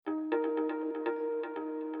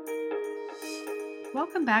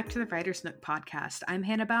Welcome back to the Writer's Nook podcast. I'm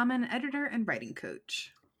Hannah Bauman, editor and writing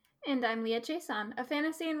coach. And I'm Leah Jason, a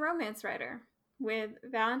fantasy and romance writer. With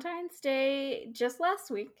Valentine's Day just last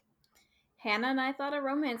week, Hannah and I thought a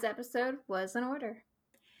romance episode was in order.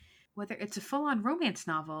 Whether it's a full-on romance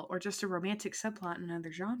novel or just a romantic subplot in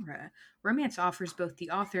another genre, romance offers both the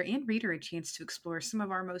author and reader a chance to explore some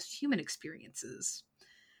of our most human experiences.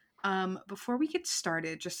 Before we get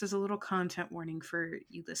started, just as a little content warning for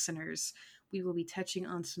you listeners, we will be touching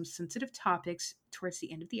on some sensitive topics towards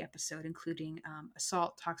the end of the episode, including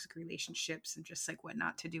assault, toxic relationships, and just like what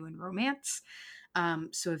not to do in romance.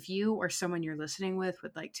 So if you or someone you're listening with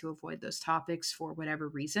would like to avoid those topics for whatever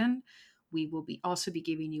reason, we will also be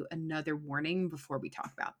giving you another warning before we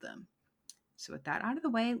talk about them. So with that out of the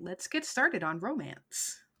way, let's get started on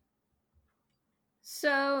romance.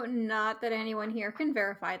 So, not that anyone here can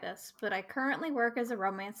verify this, but I currently work as a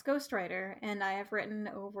romance ghostwriter, and I have written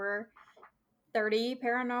over 30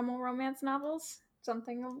 paranormal romance novels,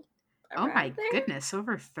 something Oh around my there. goodness,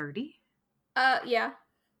 over 30? Yeah.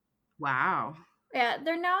 Wow. Yeah,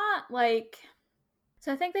 they're not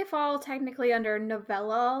so I think they fall technically under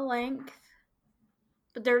novella length,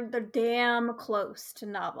 but they're damn close to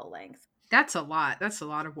novel length. That's a lot. That's a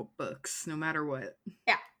lot of books, no matter what.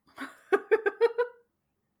 Yeah.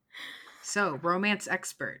 So, romance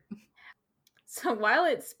expert. So while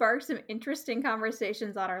it sparked some interesting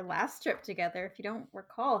conversations on our last trip together, if you don't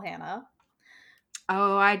recall, Hannah.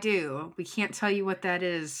 Oh, I do. We can't tell you what that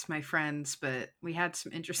is, my friends, but we had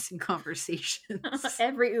some interesting conversations.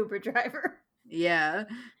 Every Uber driver. Yeah.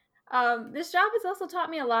 This job has also taught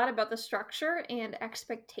me a lot about the structure and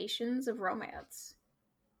expectations of romance.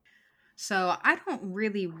 So I don't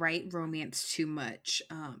really write romance too much,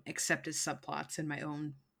 except as subplots in my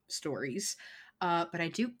own stories. But I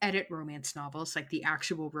do edit romance novels, like the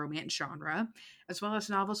actual romance genre, as well as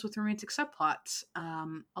novels with romantic subplots.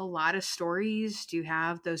 A lot of stories do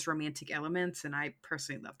have those romantic elements, and I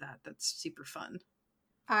personally love that. That's super fun.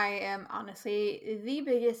 I am honestly the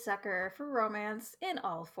biggest sucker for romance in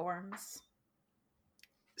all forms.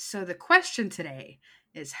 So the question today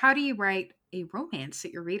is, how do you write a romance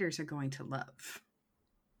that your readers are going to love?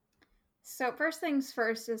 So first things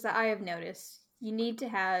first is that I have noticed you need to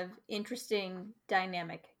have interesting,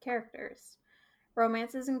 dynamic characters.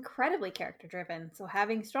 Romance is incredibly character driven, so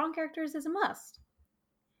having strong characters is a must.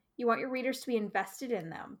 You want your readers to be invested in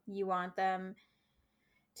them. You want them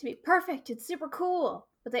to be perfect and super cool,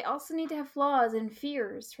 but they also need to have flaws and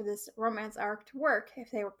fears for this romance arc to work. If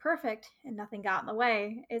they were perfect and nothing got in the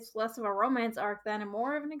way, it's less of a romance arc than and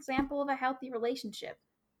more of an example of a healthy relationship,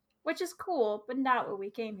 which is cool, but not what we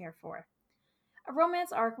came here for. A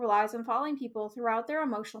romance arc relies on following people throughout their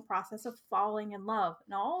emotional process of falling in love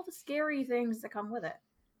and all the scary things that come with it.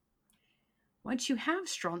 Once you have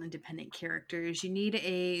strong independent characters, you need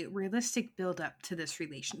a realistic build up to this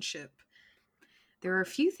relationship. There are a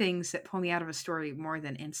few things that pull me out of a story more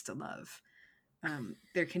than insta love.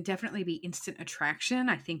 There can definitely be instant attraction.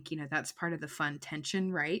 I think, that's part of the fun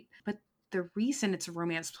tension, right? But the reason it's a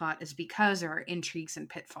romance plot is because there are intrigues and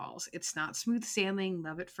pitfalls. It's not smooth sailing,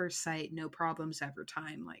 love at first sight, no problems every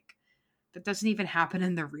time. Like, that doesn't even happen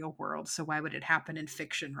in the real world. So why would it happen in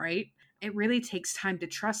fiction, right? It really takes time to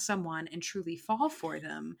trust someone and truly fall for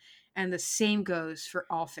them. And the same goes for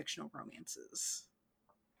all fictional romances.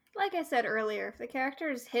 Like I said earlier, if the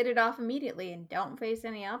characters hit it off immediately and don't face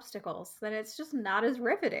any obstacles, then it's just not as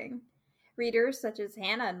riveting. Readers such as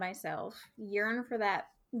Hannah and myself yearn for that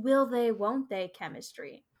will they, won't they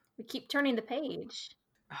chemistry. We keep turning the page.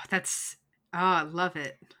 I love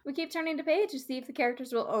it. We keep turning the page to see if the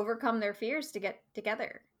characters will overcome their fears to get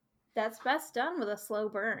together. That's best done with a slow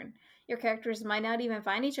burn. Your characters might not even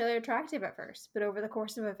find each other attractive at first, but over the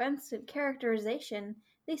course of events and characterization,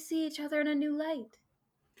 they see each other in a new light.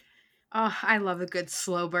 Oh, I love a good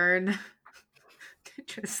slow burn.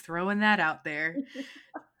 Just throwing that out there.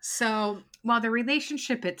 So, while the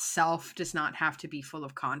relationship itself does not have to be full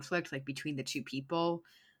of conflict, like between the two people,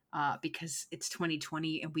 because it's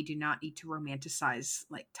 2020 and we do not need to romanticize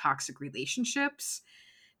like toxic relationships,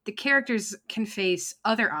 the characters can face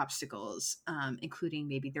other obstacles, including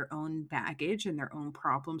maybe their own baggage and their own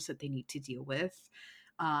problems that they need to deal with.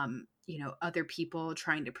 Other people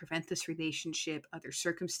trying to prevent this relationship, other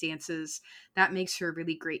circumstances. That makes for a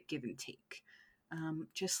really great give and take.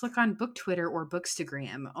 Just look on book Twitter or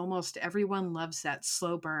Bookstagram. Almost everyone loves that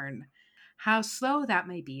slow burn. How slow that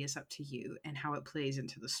may be is up to you and how it plays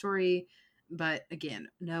into the story. But again,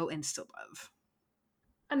 no insta love.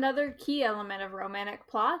 Another key element of romantic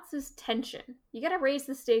plots is tension. You gotta raise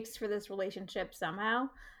the stakes for this relationship somehow.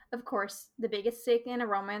 Of course, the biggest stake in a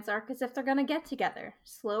romance arc is if they're going to get together.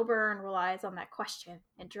 Slow burn relies on that question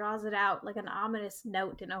and draws it out like an ominous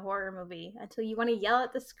note in a horror movie until you want to yell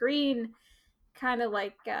at the screen, kind of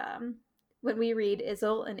like when we read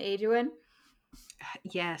Isil and Adrian.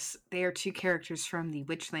 Yes, they are two characters from the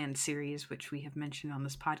Witchland series, which we have mentioned on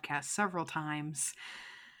this podcast several times.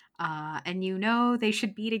 And you know they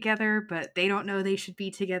should be together, but they don't know they should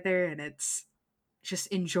be together, and it's just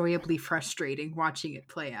enjoyably frustrating watching it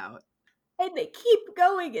play out. And they keep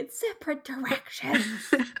going in separate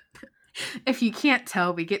directions. If you can't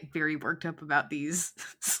tell, we get very worked up about these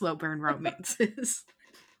slow burn romances.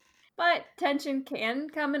 But tension can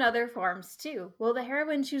come in other forms too. Will the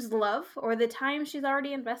heroine choose love or the time she's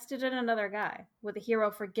already invested in another guy? Will the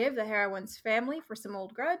hero forgive the heroine's family for some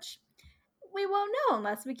old grudge? We won't know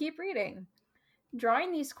unless we keep reading.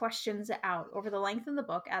 Drawing these questions out over the length of the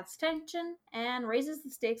book adds tension and raises the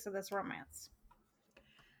stakes of this romance.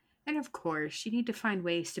 And of course, you need to find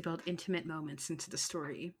ways to build intimate moments into the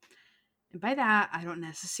story. And by that, I don't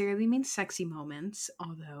necessarily mean sexy moments,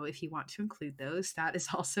 although if you want to include those, that is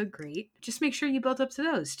also great. Just make sure you build up to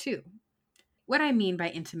those too. What I mean by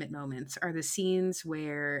intimate moments are the scenes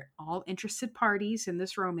where all interested parties in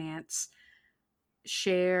this romance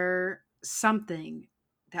share something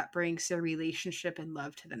that brings their relationship and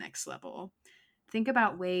love to the next level. Think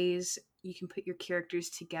about ways you can put your characters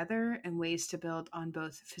together and ways to build on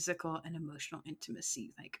both physical and emotional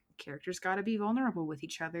intimacy. Like, characters got to be vulnerable with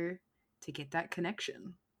each other to get that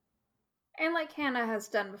connection. And like Hannah has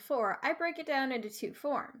done before, I break it down into two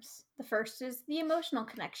forms. The first is the emotional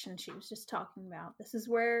connection she was just talking about. This is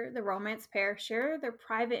where the romance pair share their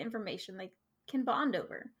private information they can bond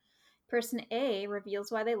over. Person A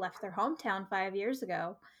reveals why they left their hometown 5 years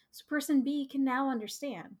ago, so person B can now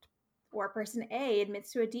understand. Or person A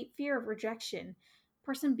admits to a deep fear of rejection.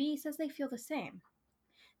 Person B says they feel the same.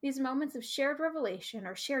 These moments of shared revelation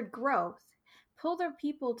or shared growth pull their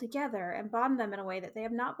people together and bond them in a way that they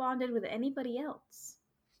have not bonded with anybody else.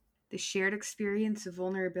 The shared experience of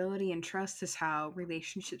vulnerability and trust is how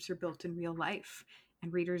relationships are built in real life,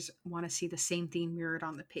 and readers want to see the same theme mirrored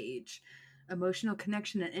on the page. Emotional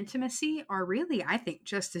connection and intimacy are really, I think,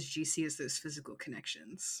 just as juicy as those physical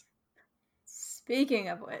connections. Speaking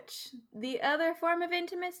of which, the other form of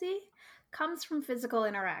intimacy comes from physical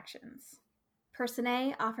interactions. Person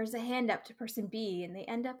A offers a hand up to person B and they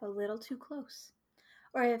end up a little too close.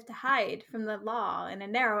 Or they have to hide from the law in a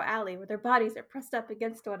narrow alley where their bodies are pressed up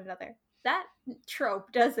against one another. That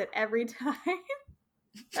trope does it every time.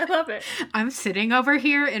 I love it. I'm sitting over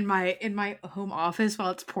here in my home office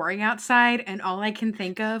while it's pouring outside, and all I can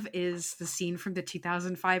think of is the scene from the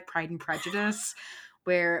 2005 Pride and Prejudice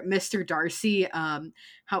where Mr. Darcy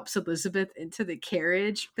helps Elizabeth into the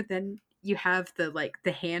carriage, but then you have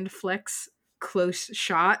the hand flex close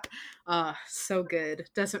shot. So good.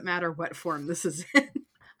 Doesn't matter what form this is in.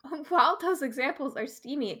 While those examples are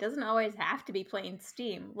steamy, it doesn't always have to be plain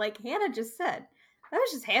steam. Like Hannah just said, that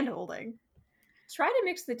was just hand holding. Try to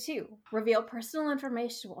mix the two. Reveal personal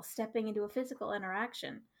information while stepping into a physical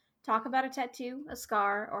interaction. Talk about a tattoo, a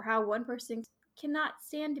scar, or how one person cannot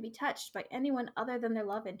stand to be touched by anyone other than their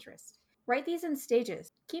love interest. Write these in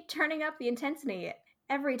stages. Keep turning up the intensity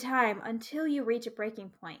every time until you reach a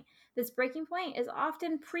breaking point. This breaking point is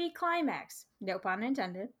often pre-climax, no pun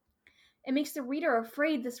intended. It makes the reader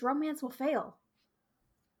afraid this romance will fail.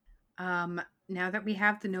 Now that we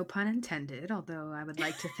have the no pun intended, although I would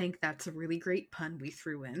like to think that's a really great pun we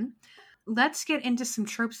threw in, let's get into some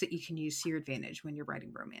tropes that you can use to your advantage when you're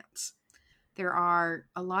writing romance. There are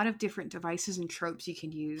a lot of different devices and tropes you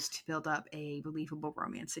can use to build up a believable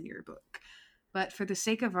romance in your book. But for the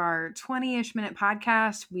sake of our 20-ish minute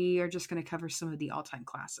podcast, we are just going to cover some of the all-time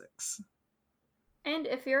classics. And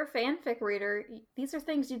if you're a fanfic reader, these are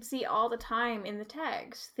things you'd see all the time in the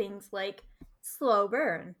tags. Things like slow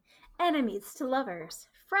burn, enemies to lovers,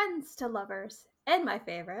 friends to lovers, and my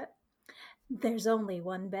favorite, there's only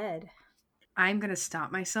one bed. I'm going to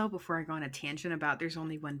stop myself before I go on a tangent about there's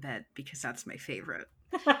only one bed because that's my favorite.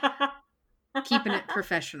 Keeping it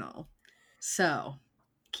professional. So,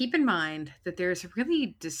 keep in mind that there's a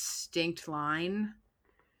really distinct line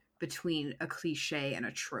between a cliche and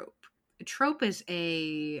a trope. A trope is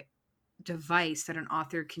a device that an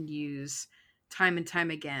author can use time and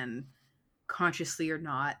time again, consciously or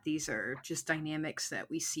not. These are just dynamics that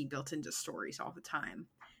we see built into stories all the time.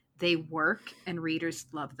 They work and readers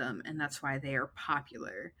love them, and that's why they are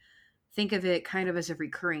popular. Think of it kind of as a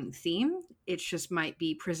recurring theme. It just might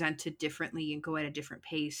be presented differently and go at a different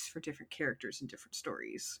pace for different characters and different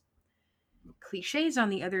stories. Cliches,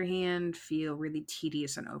 on the other hand, feel really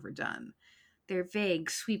tedious and overdone. They're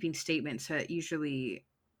vague, sweeping statements that usually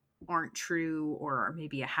aren't true or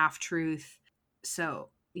maybe a half truth. So,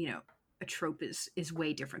 a trope is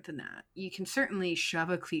way different than that. You can certainly shove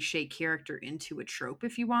a cliche character into a trope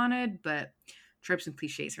if you wanted, but tropes and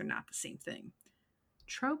cliches are not the same thing.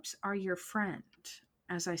 Tropes are your friend.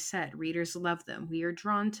 As I said, readers love them. We are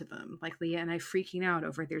drawn to them, like Leah and I freaking out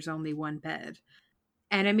over there's only one bed.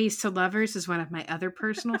 Enemies to lovers is one of my other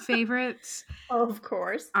personal favorites. Of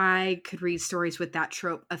course. I could read stories with that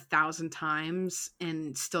trope 1,000 times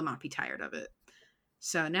and still not be tired of it.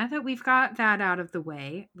 So now that we've got that out of the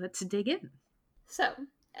way, let's dig in. So,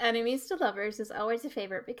 enemies to lovers is always a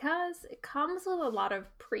favorite because it comes with a lot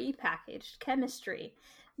of pre-packaged chemistry.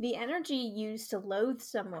 The energy used to loathe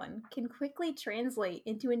someone can quickly translate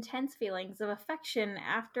into intense feelings of affection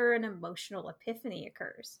after an emotional epiphany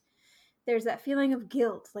occurs. There's that feeling of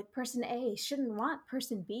guilt, like person A shouldn't want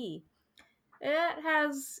person B. It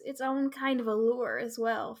has its own kind of allure as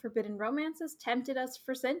well. Forbidden romance has tempted us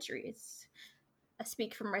for centuries. I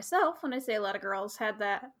speak for myself when I say a lot of girls had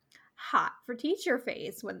that hot for teacher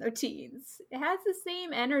phase when they're teens. It has the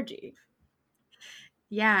same energy.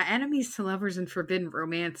 Yeah, enemies to lovers and forbidden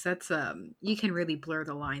romance, that's you can really blur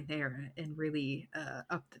the line there and really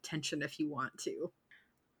up the tension if you want to.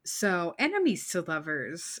 So, enemies to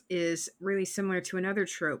lovers is really similar to another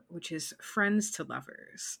trope, which is friends to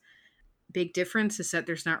lovers. Big difference is that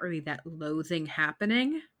there's not really that loathing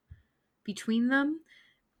happening between them.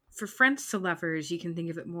 For friends to lovers, you can think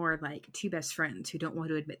of it more like two best friends who don't want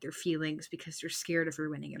to admit their feelings because they're scared of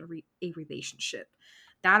ruining a relationship.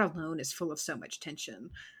 That alone is full of so much tension.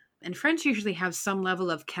 And friends usually have some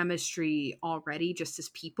level of chemistry already, just as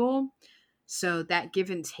people. So that give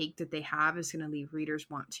and take that they have is going to leave readers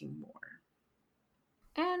wanting more.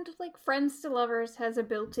 And like friends to lovers has a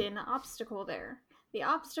built-in obstacle there. The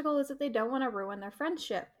obstacle is that they don't want to ruin their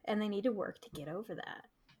friendship, and they need to work to get over that.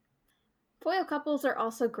 Foil couples are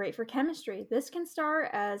also great for chemistry. This can star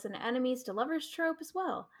as an enemies to lovers trope as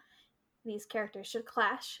well. These characters should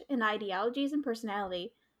clash in ideologies and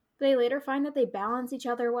personality, but they later find that they balance each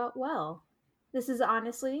other well. This is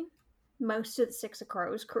honestly most of the Six of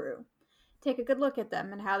Crows crew. Take a good look at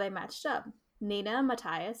them and how they matched up. Nina and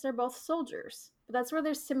Matthias are both soldiers, but that's where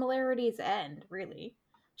their similarities end, really.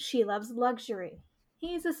 She loves luxury.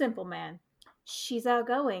 He's a simple man. She's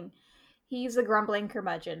outgoing. He's a grumbling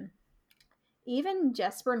curmudgeon. Even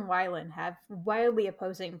Jesper and Wylan have wildly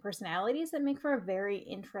opposing personalities that make for a very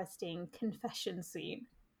interesting confession scene.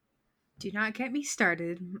 Do not get me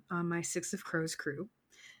started on my Six of Crows crew.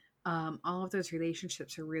 All of those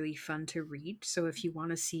relationships are really fun to read. So if you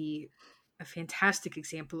want to see a fantastic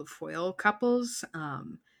example of foil couples,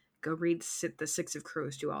 go read The Six of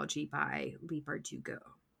Crows duology by Leigh Bardugo.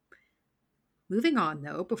 Moving on,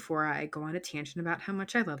 though, before I go on a tangent about how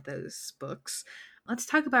much I love those books, let's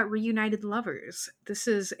talk about reunited lovers. This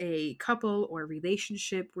is a couple or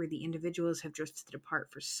relationship where the individuals have drifted apart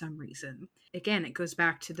for some reason. Again, it goes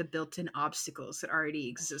back to the built-in obstacles that already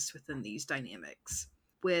exist within these dynamics.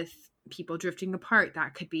 With people drifting apart,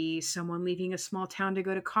 that could be someone leaving a small town to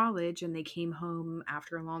go to college and they came home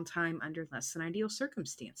after a long time under less than ideal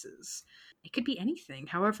circumstances. It could be anything.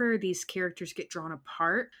 However, these characters get drawn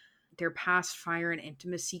apart, their past fire and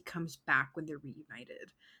intimacy comes back when they're reunited.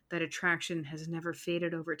 That attraction has never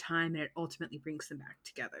faded over time, and it ultimately brings them back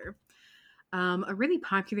together. A really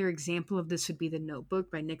popular example of this would be The Notebook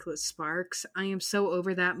by Nicholas Sparks. I am so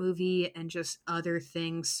over that movie and just other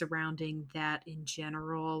things surrounding that in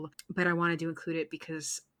general, but I wanted to include it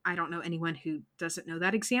because I don't know anyone who doesn't know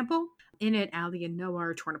that example. In it, Allie and Noah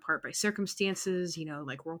are torn apart by circumstances,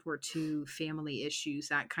 like World War II, family issues,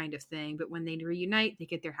 that kind of thing. But when they reunite, they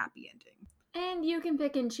get their happy ending. And you can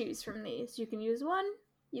pick and choose from these. You can use one,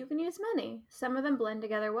 you can use many. Some of them blend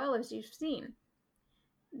together well, as you've seen.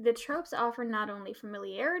 The tropes offer not only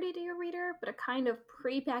familiarity to your reader, but a kind of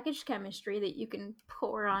pre-packaged chemistry that you can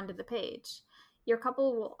pour onto the page. Your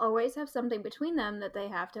couple will always have something between them that they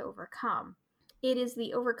have to overcome. It is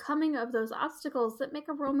the overcoming of those obstacles that make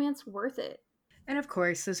a romance worth it. And of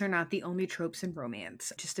course, those are not the only tropes in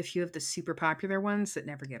romance, just a few of the super popular ones that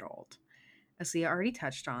never get old. As Leah already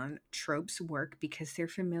touched on, tropes work because they're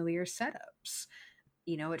familiar setups.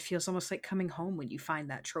 It feels almost like coming home when you find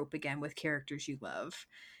that trope again with characters you love.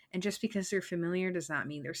 And just because they're familiar does not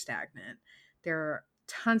mean they're stagnant. There are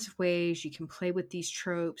tons of ways you can play with these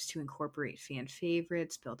tropes to incorporate fan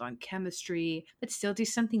favorites, build on chemistry, but still do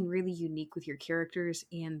something really unique with your characters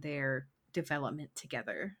and their development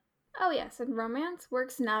together. Oh, yes, and romance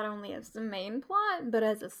works not only as the main plot, but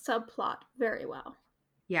as a subplot very well.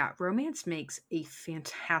 Yeah, romance makes a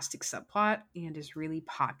fantastic subplot and is really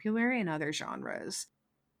popular in other genres.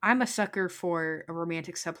 I'm a sucker for a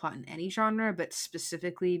romantic subplot in any genre, but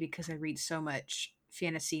specifically because I read so much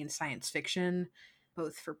fantasy and science fiction,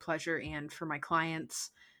 both for pleasure and for my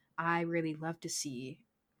clients, I really love to see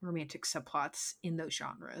romantic subplots in those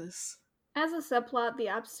genres. As a subplot, the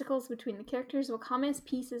obstacles between the characters will come as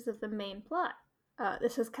pieces of the main plot.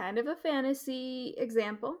 This is kind of a fantasy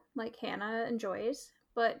example, like Hannah enjoys,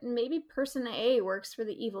 but maybe person A works for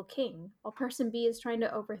the evil king, while person B is trying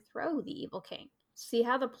to overthrow the evil king. See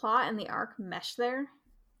how the plot and the arc mesh there?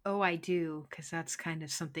 Oh, I do, because that's kind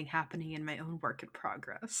of something happening in my own work in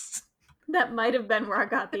progress. That might have been where I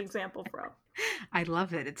got the example from. I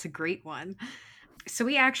love it. It's a great one. So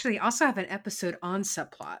we actually also have an episode on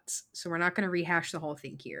subplots. So we're not going to rehash the whole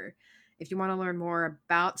thing here. If you want to learn more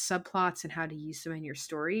about subplots and how to use them in your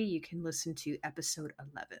story, you can listen to episode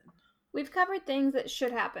 11. We've covered things that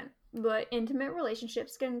should happen, but intimate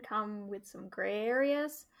relationships can come with some gray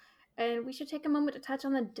areas, and we should take a moment to touch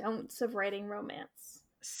on the don'ts of writing romance.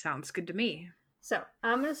 Sounds good to me. So,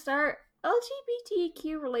 I'm going to start.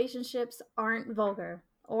 LGBTQ relationships aren't vulgar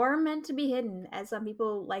or meant to be hidden, as some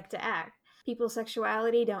people like to act. People's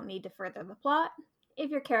sexuality don't need to further the plot. If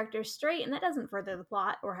your character's straight and that doesn't further the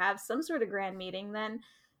plot or have some sort of grand meaning, then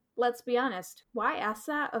let's be honest, why ask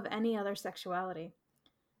that of any other sexuality?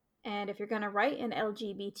 And if you're going to write an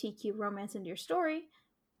LGBTQ romance into your story,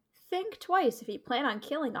 think twice if you plan on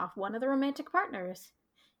killing off one of the romantic partners.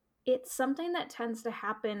 It's something that tends to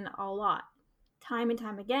happen a lot, time and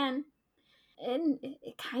time again, and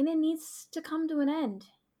it kind of needs to come to an end.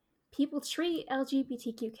 People treat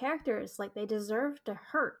LGBTQ characters like they deserve to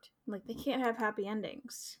hurt, like they can't have happy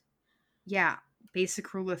endings. Yeah,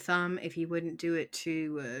 basic rule of thumb, if you wouldn't do it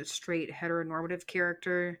to a straight heteronormative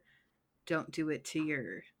character, don't do it to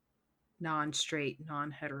your non-straight,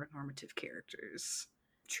 non-heteronormative characters.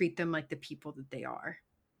 Treat them like the people that they are.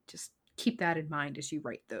 Just keep that in mind as you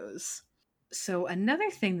write those. So, another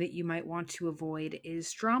thing that you might want to avoid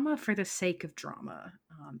is drama for the sake of drama,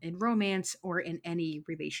 in romance or in any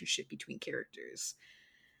relationship between characters.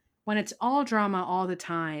 When it's all drama all the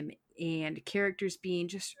time and characters being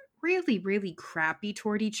just really, really crappy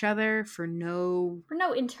toward each other for no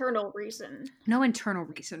internal reason. No internal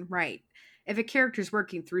reason, right? If a character's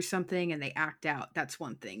working through something and they act out, that's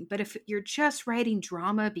one thing. But if you're just writing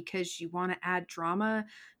drama because you want to add drama,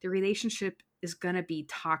 the relationship is going to be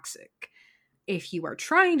toxic. If you are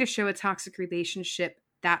trying to show a toxic relationship,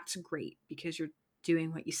 that's great because you're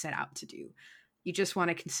doing what you set out to do. You just want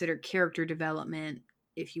to consider character development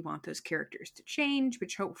if you want those characters to change,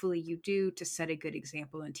 which hopefully you do to set a good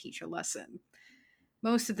example and teach a lesson.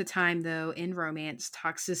 Most of the time, though, in romance,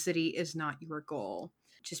 toxicity is not your goal.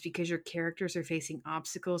 Just because your characters are facing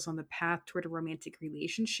obstacles on the path toward a romantic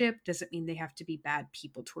relationship doesn't mean they have to be bad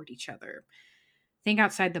people toward each other. Think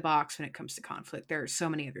outside the box when it comes to conflict. There are so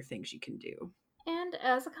many other things you can do. And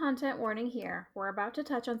as a content warning here, we're about to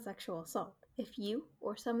touch on sexual assault. If you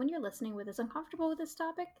or someone you're listening with is uncomfortable with this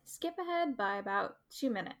topic, skip ahead by about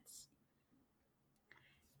 2 minutes.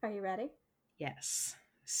 Are you ready? Yes.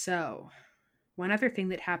 So, one other thing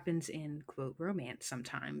that happens in, quote, romance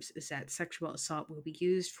sometimes is that sexual assault will be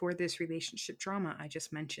used for this relationship drama I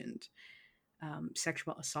just mentioned.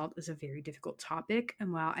 Sexual assault is a very difficult topic.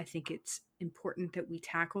 And while I think it's important that we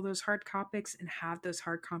tackle those hard topics and have those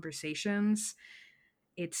hard conversations,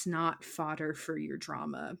 it's not fodder for your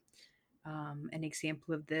drama. An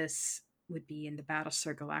example of this would be in the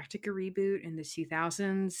Battlestar Galactica reboot in the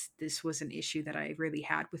 2000s. This was an issue that I really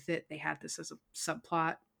had with it. They had this as a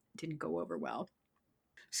subplot, didn't go over well.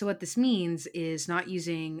 So, what this means is not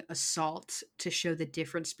using assault to show the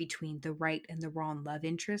difference between the right and the wrong love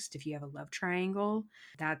interest. If you have a love triangle,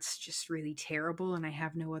 that's just really terrible, and I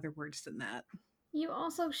have no other words than that. You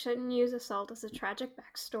also shouldn't use assault as a tragic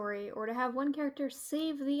backstory or to have one character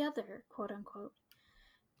save the other, quote unquote.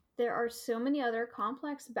 There are so many other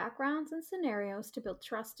complex backgrounds and scenarios to build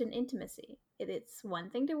trust and intimacy. It's one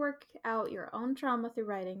thing to work out your own trauma through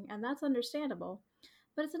writing, and that's understandable,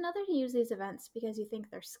 but it's another to use these events because you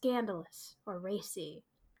think they're scandalous or racy.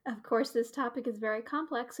 Of course, this topic is very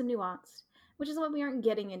complex and nuanced, which is why we aren't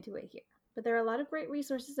getting into it here. But there are a lot of great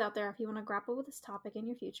resources out there if you want to grapple with this topic in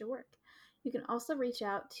your future work. You can also reach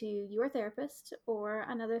out to your therapist or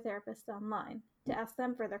another therapist online to ask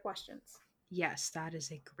them further questions. Yes, that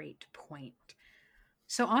is a great point.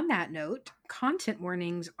 So, on that note, content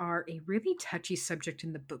warnings are a really touchy subject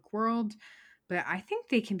in the book world, but I think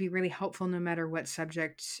they can be really helpful no matter what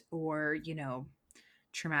subject or,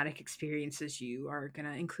 traumatic experiences you are going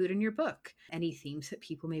to include in your book. Any themes that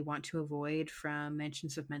people may want to avoid, from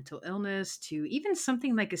mentions of mental illness to even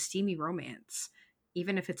something like a steamy romance,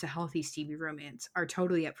 even if it's a healthy steamy romance, are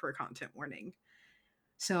totally up for a content warning.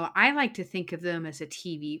 So I like to think of them as a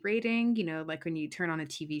TV rating, like when you turn on a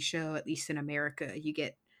TV show, at least in America, you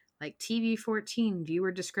get like TV 14,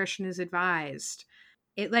 viewer discretion is advised.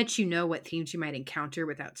 It lets you know what themes you might encounter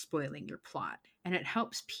without spoiling your plot. And it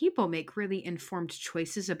helps people make really informed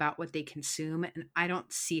choices about what they consume. And I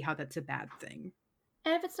don't see how that's a bad thing.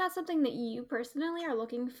 And if it's not something that you personally are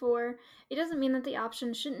looking for, it doesn't mean that the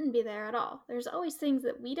option shouldn't be there at all. There's always things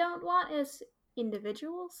that we don't want as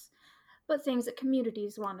individuals, but things that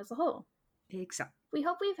communities want as a whole. Exactly. We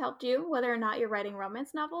hope we've helped you, whether or not you're writing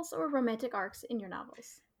romance novels or romantic arcs in your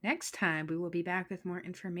novels. Next time, we will be back with more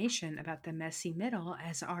information about the messy middle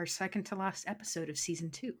as our second to last episode of season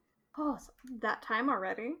 2. Oh, that time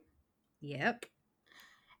already? Yep.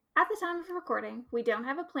 At the time of recording, we don't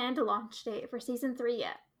have a planned launch date for season 3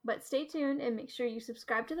 yet, but stay tuned and make sure you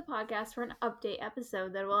subscribe to the podcast for an update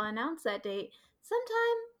episode that will announce that date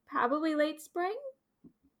sometime, probably late spring.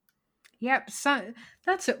 Yep, so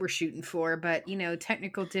that's what we're shooting for, but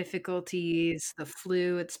technical difficulties, the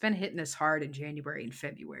flu, it's been hitting us hard in January and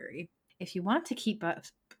February. If you want to keep up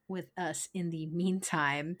with us in the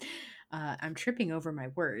meantime, I'm tripping over my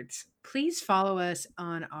words. Please follow us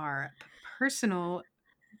on our personal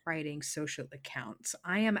writing social accounts.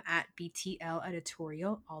 I am at BTL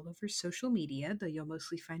Editorial all over social media, though you'll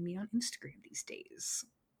mostly find me on Instagram these days.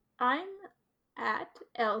 I'm at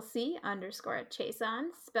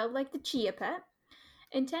Elsie_Chason, spelled like the Chia Pet,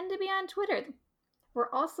 and tend to be on Twitter. We're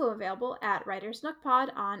also available at Writers Nook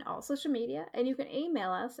Pod on all social media, and you can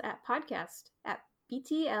email us at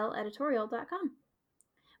podcast@btleditorial.com.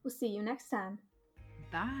 We'll see you next time.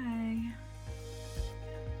 Bye.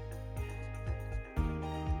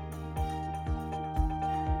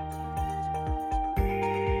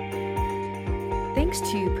 Thanks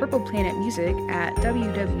to Purple Planet Music at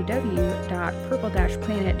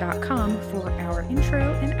www.purple-planet.com for our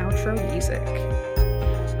intro and outro music.